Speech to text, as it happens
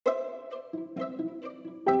Hey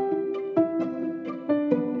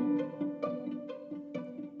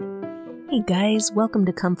guys, welcome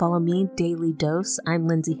to Come Follow Me Daily Dose. I'm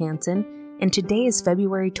Lindsay Hanson, and today is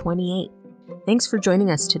February 28th. Thanks for joining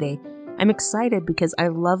us today. I'm excited because I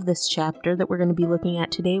love this chapter that we're going to be looking at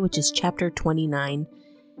today, which is chapter 29.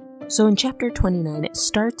 So in chapter 29, it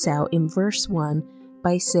starts out in verse 1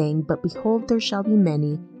 by saying, "But behold, there shall be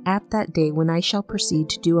many at that day when I shall proceed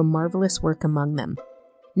to do a marvelous work among them."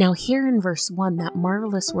 Now here in verse 1, that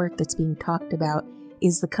marvelous work that's being talked about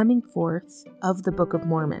is the coming forth of the Book of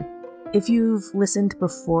Mormon. If you've listened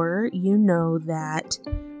before, you know that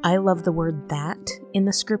I love the word "that" in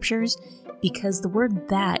the scriptures because the word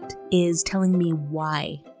 "that" is telling me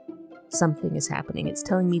why something is happening. It's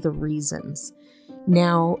telling me the reasons.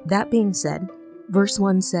 Now, that being said, verse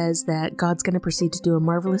 1 says that God's going to proceed to do a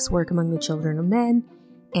marvelous work among the children of men,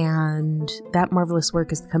 and that marvelous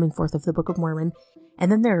work is the coming forth of the Book of Mormon.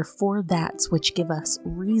 And then there are 4 "that's" which give us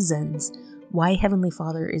reasons why Heavenly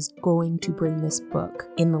Father is going to bring this book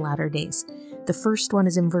in the latter days. The first one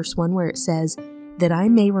is in verse 1 where it says, "That I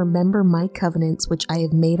may remember my covenants which I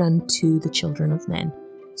have made unto the children of men."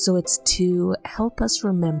 So it's to help us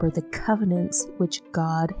remember the covenants which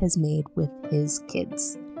God has made with his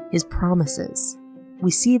kids, his promises. We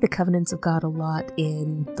see the covenants of God a lot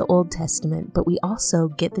in the Old Testament, but we also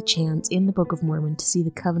get the chance in the Book of Mormon to see the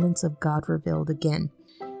covenants of God revealed again.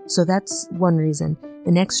 So that's one reason.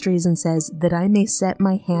 The next reason says, "That I may set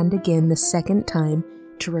my hand again the second time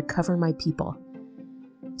to recover my people."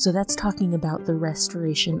 So that's talking about the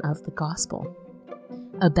restoration of the gospel,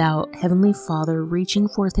 about Heavenly Father reaching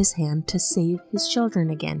forth his hand to save his children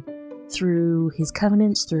again, through his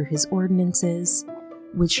covenants, through his ordinances,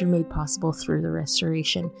 which are made possible through the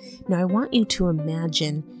restoration. Now I want you to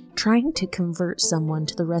imagine trying to convert someone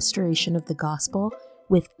to the restoration of the gospel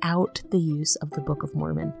without the use of the Book of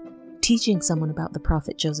Mormon. Teaching someone about the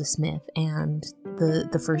prophet Joseph Smith and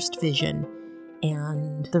the first vision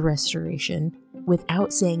and the restoration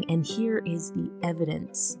without saying, "And here is the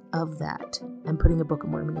evidence of that," and putting a Book of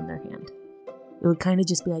Mormon in their hand. It would kind of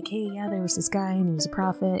just be like, "Hey, yeah, there was this guy and he was a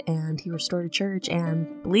prophet and he restored a church and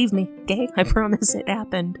believe me, okay, I promise it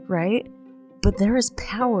happened," right? But there is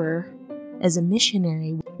power as a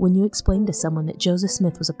missionary when you explain to someone that Joseph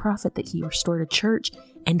Smith was a prophet, that he restored a church,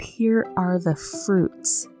 and here are the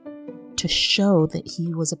fruits to show that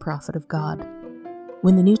he was a prophet of God.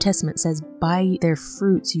 When the New Testament says, "By their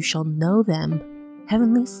fruits you shall know them,"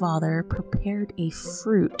 Heavenly Father prepared a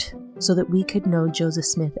fruit so that we could know Joseph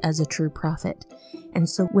Smith as a true prophet. And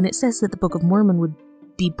so when it says that the Book of Mormon would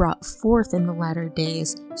be brought forth in the latter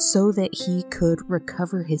days so that he could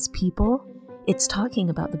recover his people, it's talking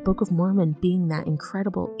about the Book of Mormon being that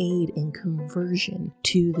incredible aid in conversion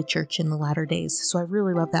to the church in the latter days. So I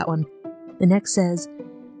really love that one. The next says,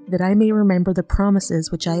 "That I may remember the promises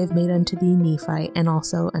which I have made unto thee, Nephi, and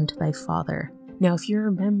also unto thy father." Now, if you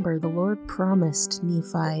remember, the Lord promised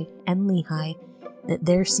Nephi and Lehi that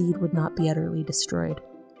their seed would not be utterly destroyed,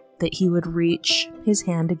 that he would reach his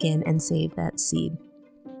hand again and save that seed.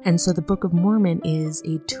 And so the Book of Mormon is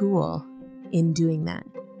a tool in doing that.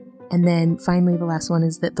 And then finally, the last one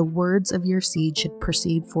is that the words of your seed should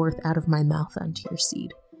proceed forth out of my mouth unto your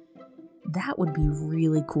seed. That would be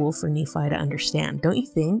really cool for Nephi to understand, don't you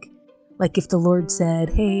think? Like if the Lord said,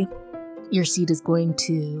 "Hey, your seed is going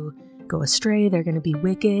to go astray, they're going to be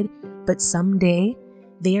wicked, but someday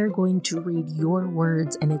they are going to read your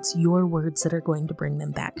words and it's your words that are going to bring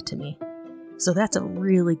them back to me." So that's a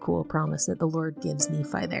really cool promise that the Lord gives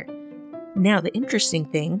Nephi there. Now, the interesting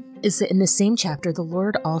thing is that in the same chapter, the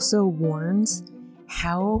Lord also warns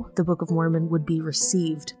how the Book of Mormon would be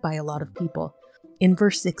received by a lot of people. In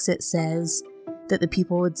verse 6, it says that the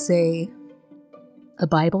people would say, "A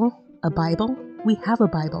Bible? A Bible? We have a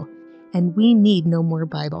Bible, and we need no more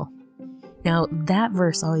Bible." Now, that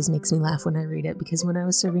verse always makes me laugh when I read it, because when I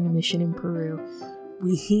was serving a mission in Peru,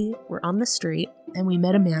 we were on the street, and we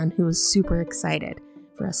met a man who was super excited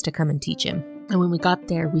for us to come and teach him. And when we got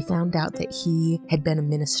there, we found out that he had been a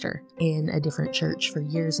minister in a different church for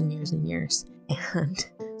years and years and years. And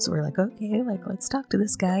so we're like, okay, let's talk to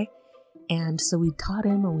this guy. And so we taught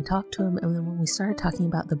him and we talked to him. And then when we started talking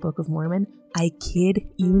about the Book of Mormon, I kid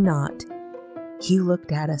you not, he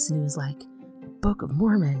looked at us and he was like, "Book of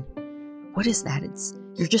Mormon? What is that?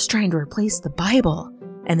 You're just trying to replace the Bible."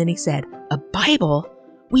 And then he said, "A Bible?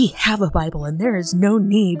 We have a Bible and there is no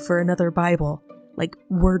need for another Bible." Like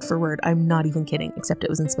word for word, I'm not even kidding, except it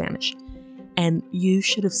was in Spanish. And you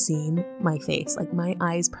should have seen my face. Like my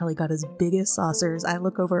eyes probably got as big as saucers. I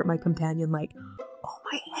look over at my companion like, "Oh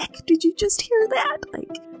my heck, did you just hear that?"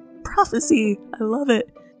 Like prophecy. I love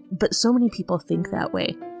it. But so many people think that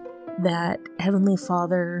way. that Heavenly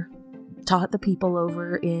Father taught the people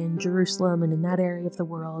over in Jerusalem and in that area of the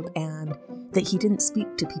world, and that he didn't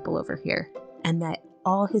speak to people over here, and that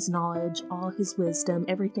all his knowledge, all his wisdom,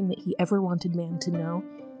 everything that he ever wanted man to know,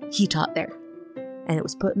 he taught there. And it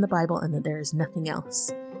was put in the Bible, and that there is nothing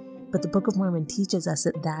else. But the Book of Mormon teaches us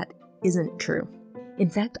that that isn't true. In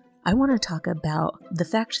fact, I want to talk about the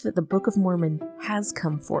fact that the Book of Mormon has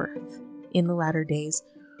come forth in the latter days.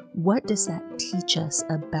 What does that teach us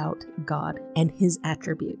about God and his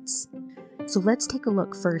attributes? So let's take a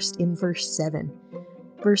look first in verse 7.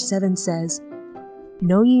 Verse 7 says,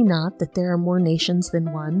 "Know ye not that there are more nations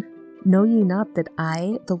than one? Know ye not that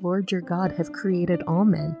I, the Lord your God, have created all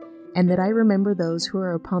men, and that I remember those who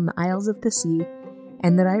are upon the isles of the sea,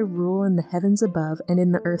 and that I rule in the heavens above and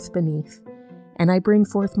in the earth beneath? And I bring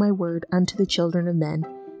forth my word unto the children of men,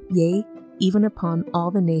 yea, even upon all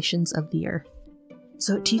the nations of the earth."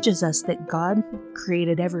 So it teaches us that God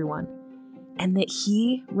created everyone, and that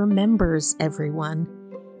he remembers everyone,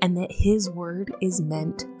 and that his word is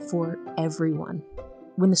meant for everyone.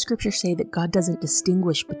 When the scriptures say that God doesn't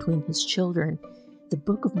distinguish between his children, the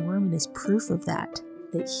Book of Mormon is proof of that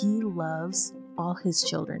he loves all his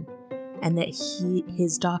children, and that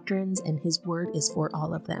his doctrines and his word is for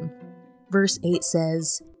all of them. Verse 8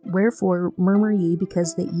 says, "Wherefore murmur ye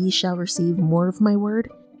because that ye shall receive more of my word?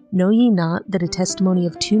 Know ye not that a testimony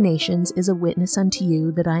of 2 nations is a witness unto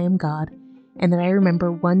you that I am God, and that I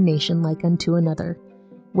remember one nation like unto another?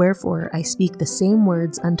 Wherefore I speak the same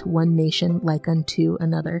words unto one nation like unto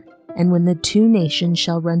another. And when the 2 nations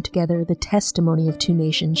shall run together, the testimony of 2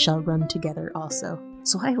 nations shall run together also."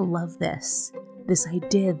 So I love this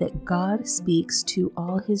idea that God speaks to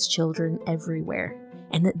all his children everywhere,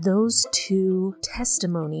 and that those 2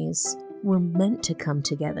 testimonies were meant to come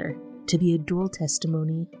together to be a dual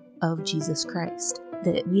testimony of Jesus Christ.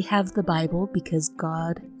 That we have the Bible because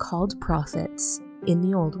God called prophets in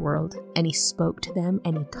the old world, and he spoke to them,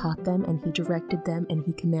 and he taught them, and he directed them, and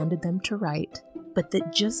he commanded them to write. But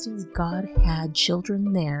that just as God had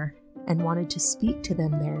children there and wanted to speak to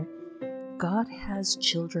them there, God has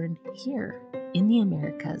children here in the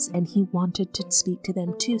Americas, and he wanted to speak to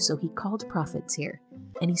them too, so he called prophets here,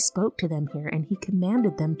 and he spoke to them here, and he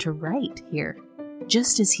commanded them to write here,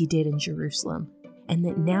 just as he did in Jerusalem. And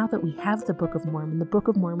that now that we have the Book of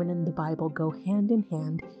Mormon and the Bible go hand in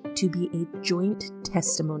hand to be a joint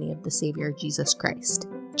testimony of the Savior Jesus Christ,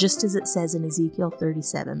 just as it says in Ezekiel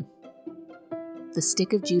 37. The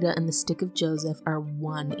stick of Judah and the stick of Joseph are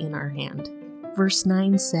one in our hand. Verse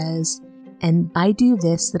 9 says, "And I do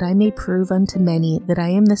this that I may prove unto many that I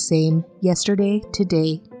am the same yesterday,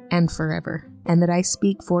 today, and forever, and that I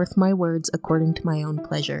speak forth my words according to my own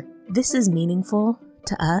pleasure." This is meaningful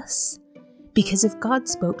to us because if God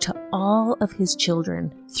spoke to all of his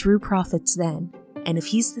children through prophets then, and if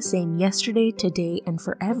he's the same yesterday, today, and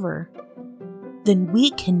forever, then we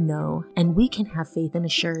can know and we can have faith and a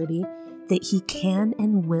surety that he can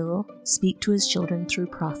and will speak to his children through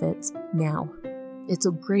prophets now. It's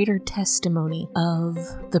a greater testimony of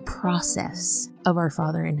the process of our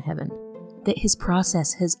Father in heaven, that his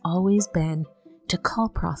process has always been to call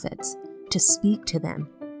prophets, to speak to them,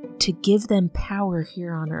 to give them power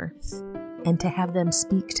here on earth, and to have them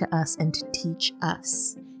speak to us and to teach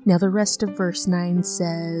us. Now the rest of verse 9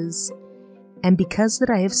 says, "And because that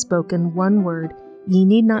I have spoken one word, ye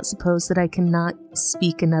need not suppose that I cannot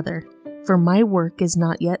speak another. For my work is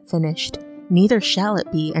not yet finished, neither shall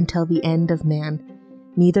it be until the end of man,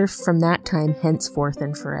 neither from that time henceforth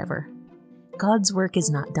and forever." God's work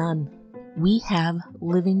is not done. We have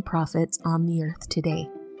living prophets on the earth today.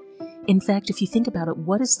 In fact, if you think about it,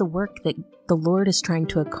 what is the work that the Lord is trying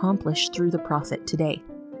to accomplish through the prophet today?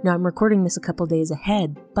 Now, I'm recording this a couple days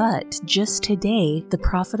ahead, but just today, the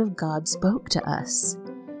prophet of God spoke to us.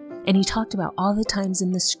 And he talked about all the times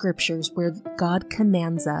in the scriptures where God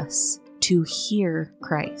commands us to hear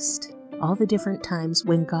Christ. All the different times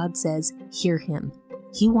when God says, hear him.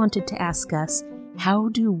 He wanted to ask us, how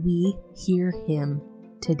do we hear him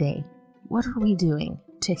today? What are we doing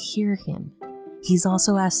to hear him? He's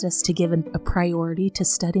also asked us to give a priority to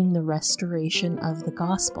studying the restoration of the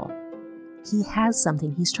gospel. He has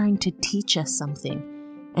something. He's trying to teach us something,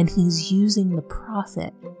 and he's using the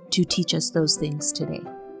prophet to teach us those things today.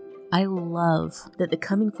 I love that the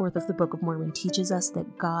coming forth of the Book of Mormon teaches us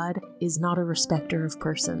that God is not a respecter of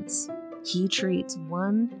persons. He treats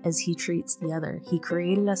one as he treats the other. He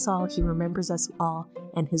created us all, he remembers us all,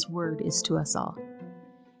 and his word is to us all.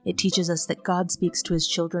 It teaches us that God speaks to his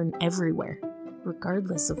children everywhere,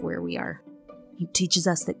 regardless of where we are. He teaches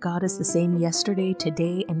us that God is the same yesterday,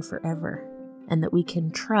 today, and forever, and that we can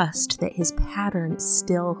trust that his pattern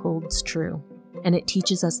still holds true. And it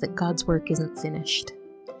teaches us that God's work isn't finished,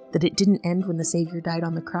 that it didn't end when the Savior died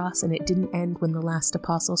on the cross, and it didn't end when the last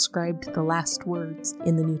apostle scribed the last words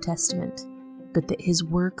in the New Testament, but that his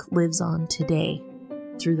work lives on today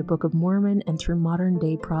through the Book of Mormon and through modern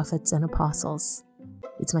day prophets and apostles.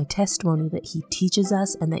 It's my testimony that he teaches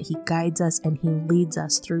us and that he guides us and he leads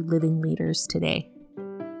us through living leaders today.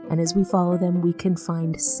 And as we follow them, we can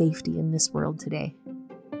find safety in this world today.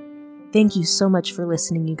 Thank you so much for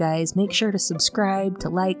listening, you guys. Make sure to subscribe, to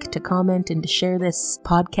like, to comment, and to share this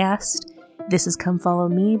podcast. This is Come Follow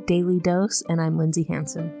Me, Daily Dose, and I'm Lindsay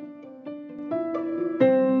Hansen.